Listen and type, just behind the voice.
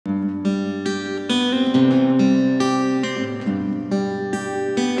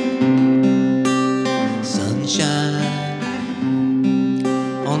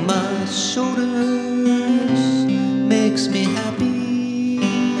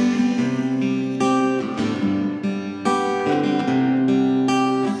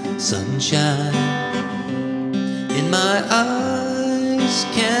Sunshine in my eyes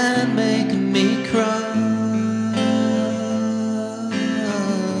can make me cry.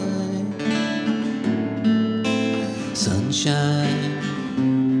 Sunshine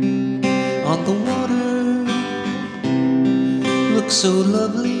on the water looks so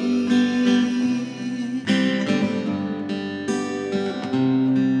lovely.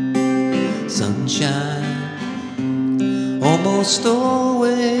 Sunshine almost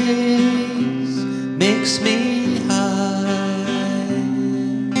always makes me high.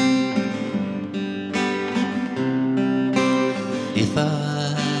 If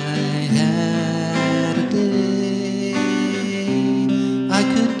I had a day I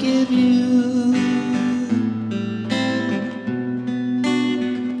could give you,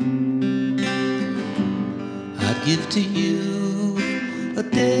 I'd give to you a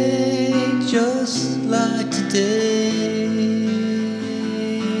day just like today.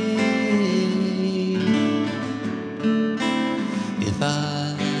 If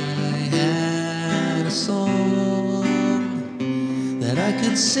I had a song that I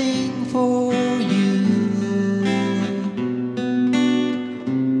could sing for you,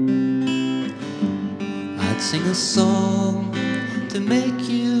 I'd sing a song to make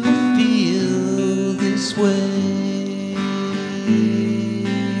you feel this way.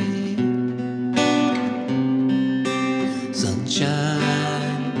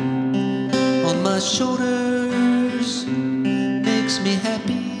 Sunshine on my shoulders makes me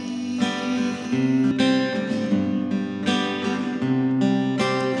happy.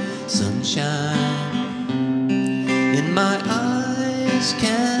 Sunshine in my eyes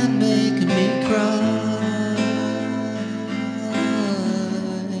can make me cry.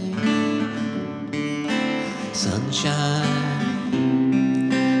 Sunshine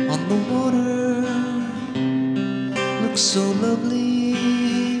on the water looks so lovely.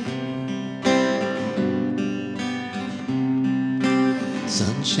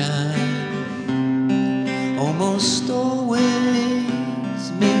 Sunshine almost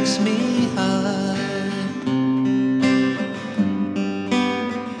always makes me high.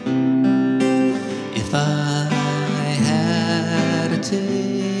 If I had a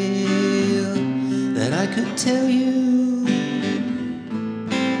tale that I could tell you,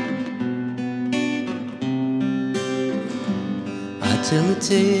 I'd tell a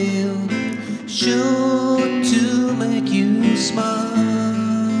tale sure to make you smile.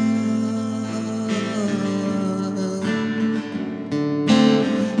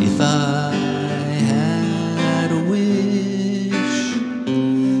 If I had a wish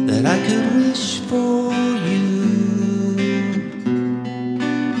that I could wish for you,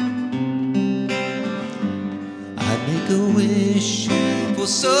 I'd make a wish for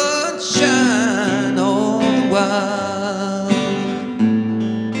sunshine all the while.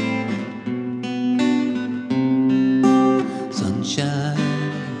 Sunshine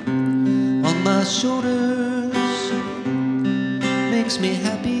on my shoulders makes me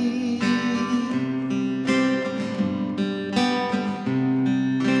happy.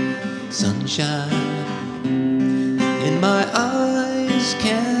 Sunshine in my eyes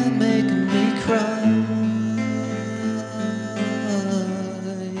can make me cry.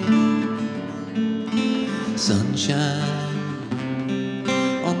 Sunshine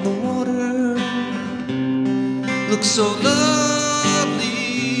on the water looks so lovely.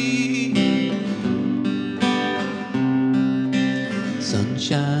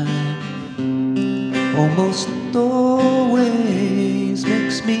 Sunshine almost always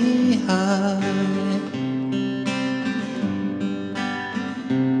makes me high.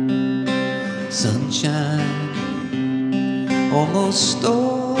 Sunshine almost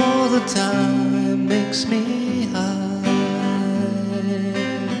all the time makes me